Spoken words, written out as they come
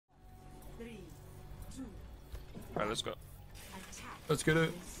Alright, let's go. Let's get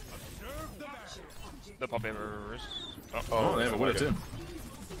it. The pop reverse. Oh, they have a widow too.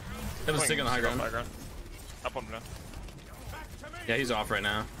 They have a stick on the high ground. Up on now. Yeah, he's off right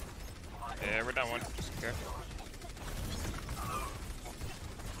now. Yeah, we're down one. Just care.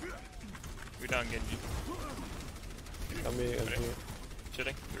 We're down Genji. I'm here.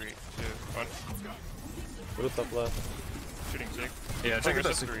 Shooting. 3, 2, 1. What is up left? Shooting Sig. Yeah, check it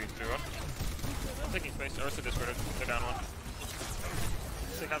out. 3, 2, 1. Taking space. Orsa discorded. They're down one.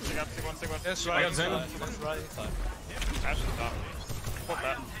 Sig up, Sig up, Sig 1, Sig 1. Yes, I got Zen. That's right inside. Ash is top. Pull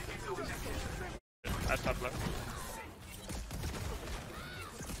back. Ash top left.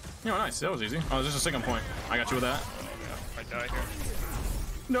 Yeah, nice. That was easy. Oh, there's just a second point. I got you with that. I die here.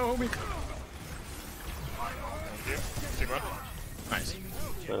 No, me. Thank you. Sig 1. Nice.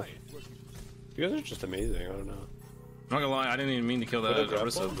 You guys are just amazing. I don't know. I'm not gonna lie, I didn't even mean to kill that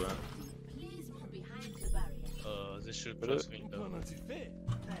Orisa, but This should close window.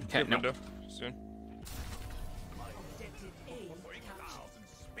 cat no. Window. Soon.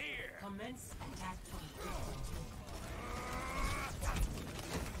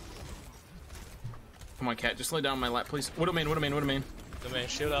 Come on, cat, just lay down on my lap, please. Widow main. The main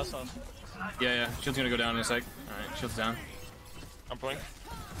shield outside. Yeah, shield's gonna go down in a sec. Alright, shield's down. I'm pulling.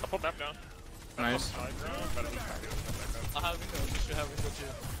 I'll pull map down. Nice. I have window. You should have window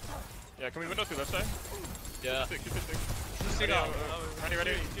too. Yeah, can we window through left side? Yeah. Keep it stick. Stick out.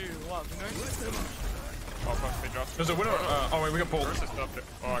 Ready. 3, 2, 1. Oh fuck, they dropped. There's a widow. Oh wait, we got pulled. First is up there.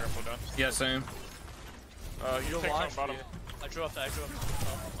 Oh, I got pulled down. Yeah, same. You take on bottom. I drew up that.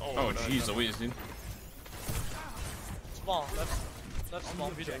 Oh, jeez Louise, dude. Spawn. Let's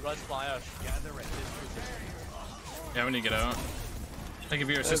spawn video. Right spawn Ash. Yeah, we need to get out. Thank you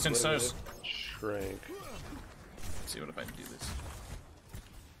for your assistance, Stars. Shrank. Let's see what if I can do this.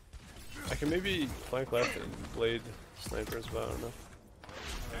 I can maybe flank left and blade snipers, but I don't know.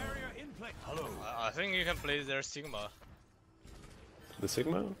 I think you can play their Sigma. The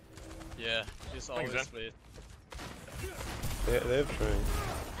Sigma? Yeah, it's always played. They have Shrank.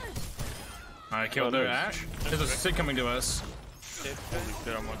 Alright, killed their Ash. There's a Sig coming to us.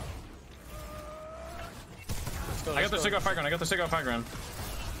 Good on one. I got the Sig off high ground.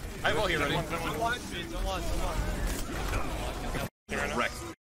 I have all here ready. Wreck.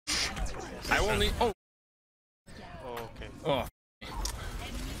 I only. Oh. Okay. Oh.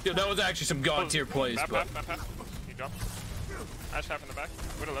 Dude, that was actually some god tier plays, but. Map. He dropped. Ash half in the back.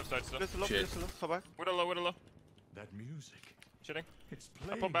 Widow left side still. Shit. Widow low. That music. Shitting. It's I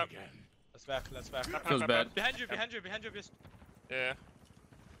playing pull back. again. Let's back. Feels bad. Behind you, Beast. Yeah.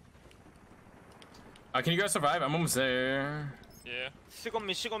 Can you guys survive? I'm almost there. Yeah. Sig on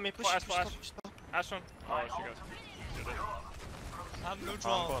me, push. Ash one. Oh, she goes. I have no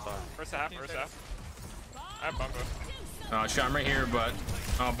draw. First half. I have bungo. Shot, I'm right here, but.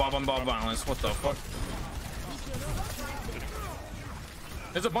 Bob on Bob violence. What the fuck?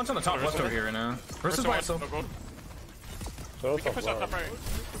 There's a bunch on the top left over here right now. Versus myself. So We can push up top right.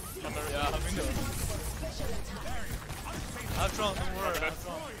 Yeah, I have window. I have draw, don't worry.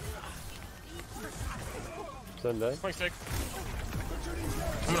 Send that. Point stick.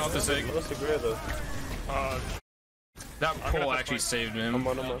 I'm gonna ult the Sig. What's the gray though? That pull actually saved him. I'm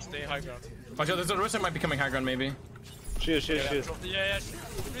on. Stay high ground. Oh, there's a Orisa might be coming high ground maybe. She is. Yeah.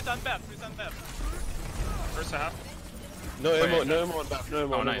 Free time back. First half. No ammo on back. No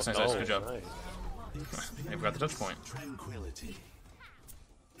ammo. Oh, nice. Good job. Nice. They've got the touch point. Tranquility.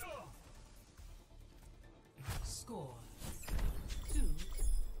 Score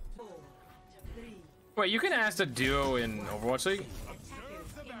 2-4-3. Wait, you can ask the duo in Overwatch League?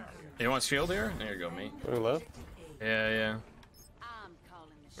 You want shield here? There you go, me. Going left? Yeah.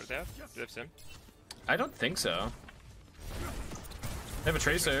 Where's that? Do they have sim? I don't think so. They have a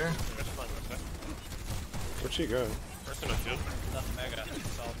tracer. Where'd she go? First one on shield. Left mega.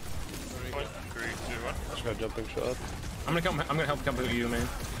 South. 3, 2, 1. She got jumping shot. I'm gonna help come with you, man.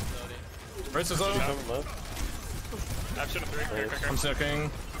 Orisa's low. Coming left. Ash shit on 3. Quick. I'm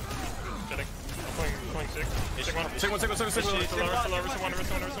sticking. Shitting. I'm pulling 6. Stick one. Stick one. Still low. Wrist one.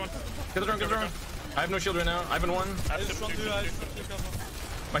 Get the drone. I have no shield right now. I have one. Ash shit on 2.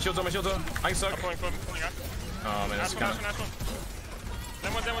 My shield's on. I suck. I'm pulling out. Oh man, that's kind of. Ash one.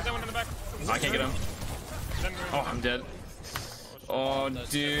 Then one in the back. I can't get him. Oh, I'm dead. Oh,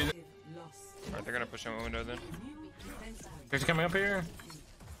 dude. Alright, they're gonna push him a window then. Guys are coming up here.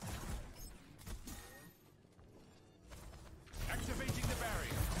 Activating the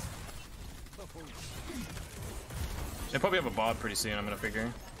barrier. They probably have a bot pretty soon, I'm gonna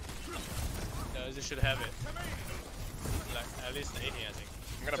figure. Yeah, they should have it. Like, at least 80, I think.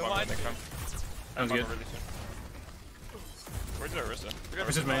 I'm gonna So bump why when they come. Sounds good. Really soon. Where's the Orisa?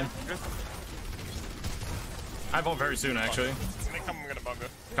 Where's his main? I vault very soon, actually. When they come, I'm gonna bungo.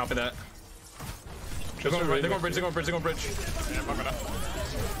 Copy that. They're going bridge, they're going bridge, they're going bridge, they're going bridge. Yeah, bungo now.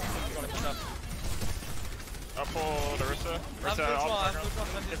 I'll pull the Orisa.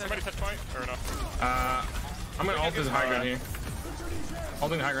 Did somebody touch point? Or no? I'm gonna ult this high ground here.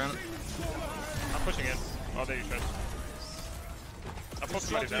 Ulting the high ground. I'm pushing in. Oh, there you should. I'll pull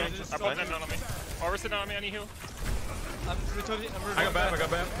somebody down. I'll pull him down on me. Oh, Orisa down on me, I need heal. I'm returning. I got bad, I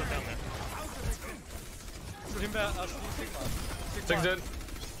got bad. Put down there. Shoot him back. Shoot Sigma. Sig's dead.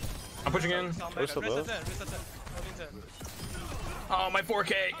 I'm pushing in. Where's the bow? Oh, my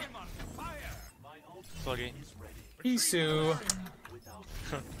 4K. Sluggy. Isu.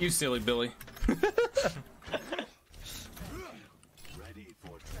 You silly Billy.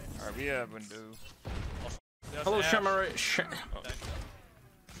 Alright, we have window. Hello, Charmin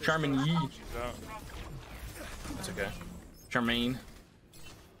Yi. That's okay. Charmaine.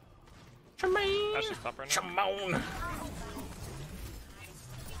 Charmaine. That's just top right now. Charmone.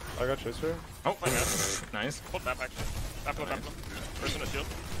 I got Tracer. Oh, nice. Hold that actually. Backflow, backflow. First in a shield.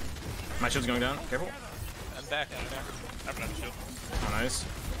 My shield's going down. Careful. I'm back. Happened at the shield. Oh, nice.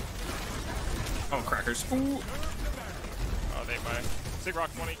 Oh, crackers. Ooh. Oh, they buy. Sig rock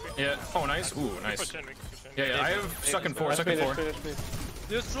 1 HP. Yeah. Oh, nice. Ooh, We can nice. push in, we can push in. Yeah, yeah. I have stuck in 4, stuck in 4.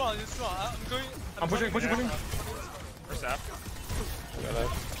 You're strong. I'm pushing. First half. I got that.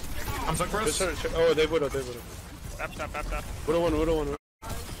 I'm stuck for us. Oh, they would have. Tap. Widow one.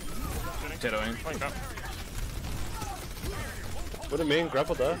 Titoing. Flank up. Widow main,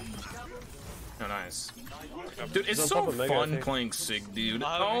 grapple that. Oh, nice. Dude, it's on so top of Mega, I fun think. playing Sig, dude.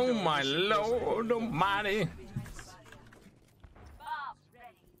 Oh my lord almighty.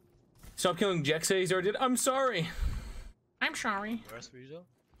 Stop killing Jex, he's already did. I'm sorry. I'm sorry.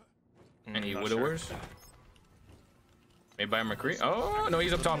 Any widowers? Made by McCree? Oh, no,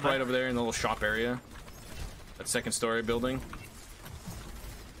 he's up top right over there in the little shop area. That second story building.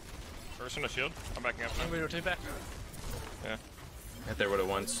 First in a shield. I'm backing up now. We rotate back. Yeah. Hit there with it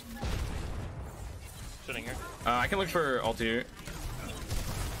once. Shooting here. I can look for ult here.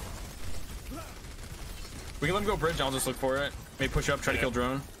 We can let him go bridge, I'll just look for it. Maybe push up, try to kill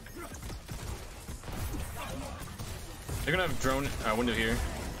drone. They're gonna have drone window here.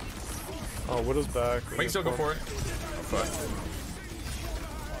 Oh, Widow's back. We can still go for it. Oh, fuck.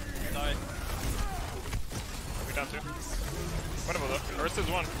 Die. We down 2. Winnable though. Orisa's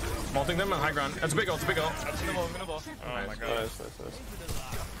 1. Malting them on high ground. That's a big ult, it's a big ult. Minimal. Oh my Nice. god. Nice.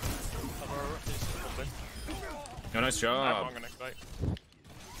 Oh, nice I'm job. gonna fight.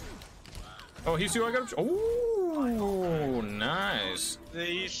 Oh, he's 2, I got him. Oh, nice.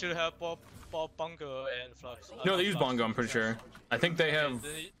 They should have Bob Bunker and Flux. No, they use Bongo, I'm pretty sure. I think they have...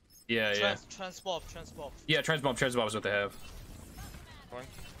 Yeah. Transbob. Yeah, Transbob is what they have. Going.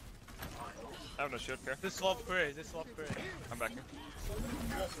 I have no shield care. This swap gray. I'm back here.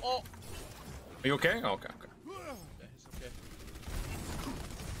 Oh. Are you okay? Oh, okay. It's okay.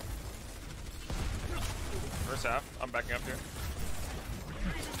 First half. I'm backing up here.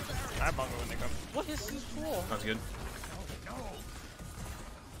 I have bungo when they come. What is this for? That's good.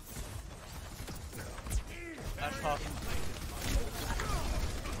 Ash half.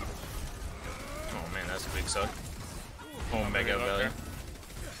 Oh man, that's a big suck. Oh, mega value.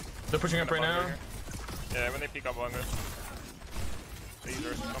 They're pushing up right now. Yeah, when they peek up bungo. They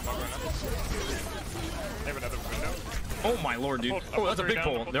use some bungo right now. They have another window. Oh my lord, dude. Oh, that's a big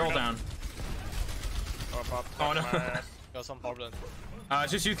pull. They're all down. Oh, pop. Oh no. Got some problem.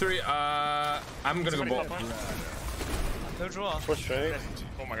 It's just you 3. I'm gonna go ball. No draw. Push strength.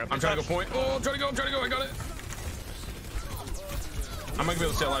 Oh my god. I'm trying to go point. Oh, I'm trying to go. I got it. I'm gonna be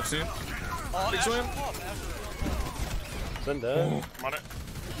able to stay alive soon. Oh, Big swim. Send that. I'm on it.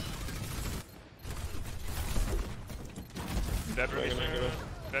 Dead really soon.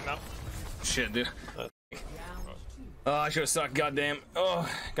 Dead now. Shit, dude. Oh, I should have sucked. Goddamn. Oh,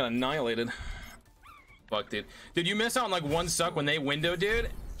 got annihilated. Fuck, dude. Dude, you miss out on like one suck when they window, dude.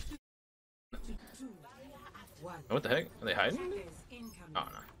 What the heck? Are they hiding? Oh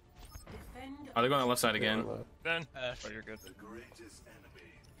no. Oh, they're going on the left side again. Then. Oh, you're good.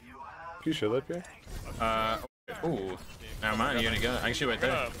 Can you show that here? Ooh. Never mind. You already got it. I can shoot right I'm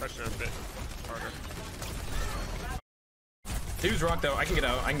there. gonna pressure a bit harder. They use rock though. I can get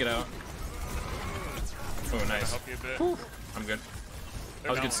out. Oh, nice. Help you a bit. Whew. I'm good. That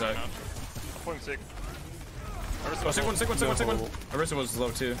was a good suck. I'm pulling Sig. Oh, sick one. Orisa was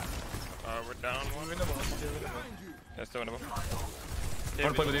low too. We're down one. Yeah, still winnable. I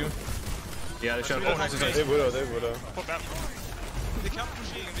wanna play with you. Yeah, they shot. Oh, nice. They Widow. Pull back. They can't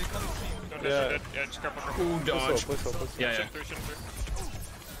push in, they can't push in. Don't Yeah. dash, yeah, just careful, careful. Ooh, dodge. Please hold. Yeah, yeah. Shit through.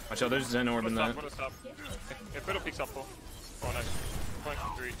 Watch out, there's Zen orb in that. Stop. If Fiddle picks up full. Oh, nice. Point,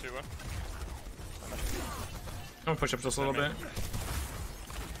 3, 2, 1. I'm gonna push up just a little bit.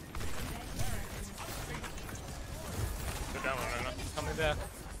 They're down right now. Coming back.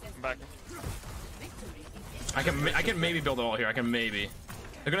 I'm back. I can maybe build a wall here. I can maybe.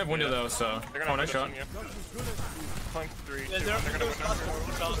 They're gonna have window though, so. They're Oh, gonna nice shot. Point, 3, 2, Yeah, 1. they're They're gonna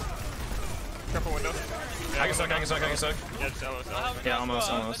window. Careful window. I can suck. Yeah, just LOS. Yeah, almost.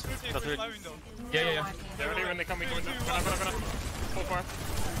 Yeah. They're ready when they come, we can window. Gonna. Full far.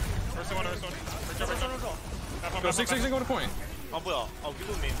 First one. Reach up. Go 6 go to point. 아 뭐야? 아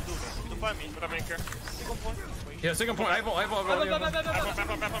위도 빨미. Put up anchor. Yeah, second point. I have Back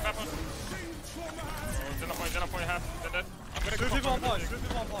one. Gen point half. Dead. I'm gonna go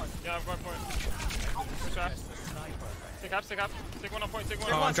point. Yeah, I'm going point. Push half. Take half. Take one on point.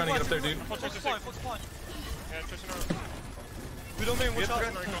 Oh, I'm trying to get up there, dude. Push. Yeah, Trish over. 위도 메인 못 차.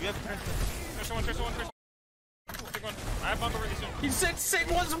 Trish one. Take one. I have bumper really soon. He's 6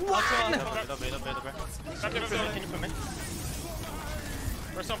 was one. Back to the building. Can you put me?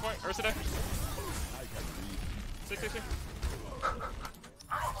 First on point. Ursa there. 6.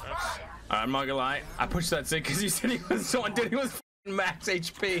 I'm not gonna lie. I pushed that 6 because he said he was someone did. He was f***ing max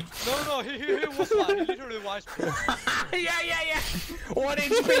HP. No, he was fine. He literally was. Yeah. 1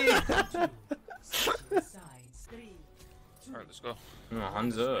 HP. Alright, let's go. Oh,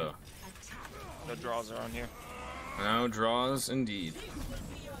 Hanzo. No draws are on here. No draws, indeed.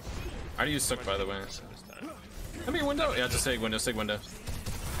 How do you suck, by the way? I mean, window. Yeah, it's a sig window. If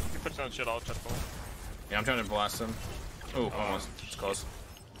you put on shit, I'll check for him. Yeah, I'm trying to blast him. Oh, almost. It's close.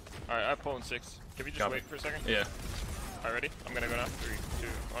 Alright, I have pull in 6. Can we just Copy. wait for a second? Yeah. Alright, ready? I'm gonna go now. 3, 2,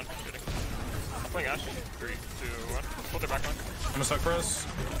 1. Shooting. I'm playing Ash. 3, 2, 1. Hold their back line. I'm gonna suck for us.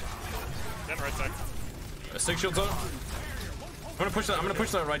 Then right side. 6 shields up. I'm gonna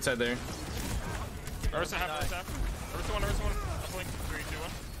push that right side there. Ursa half. Ursa 1. I'm playing 3, 2,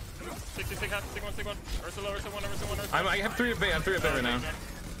 1. 60 half. Sig 1. Ursa low, Ursa 1. I have 3 at bay. I'm 3 at bay right now. You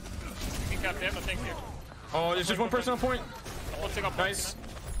can cap. They have no tank here. Oh, there's just one person on point. I'll take off. Nice.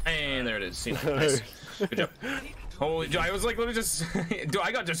 And there it is. See, nice. Good job. Holy, I was like literally just, dude,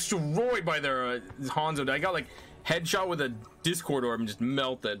 I got destroyed by their Hanzo. I got like headshot with a Discord orb and just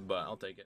melted, but I'll take it.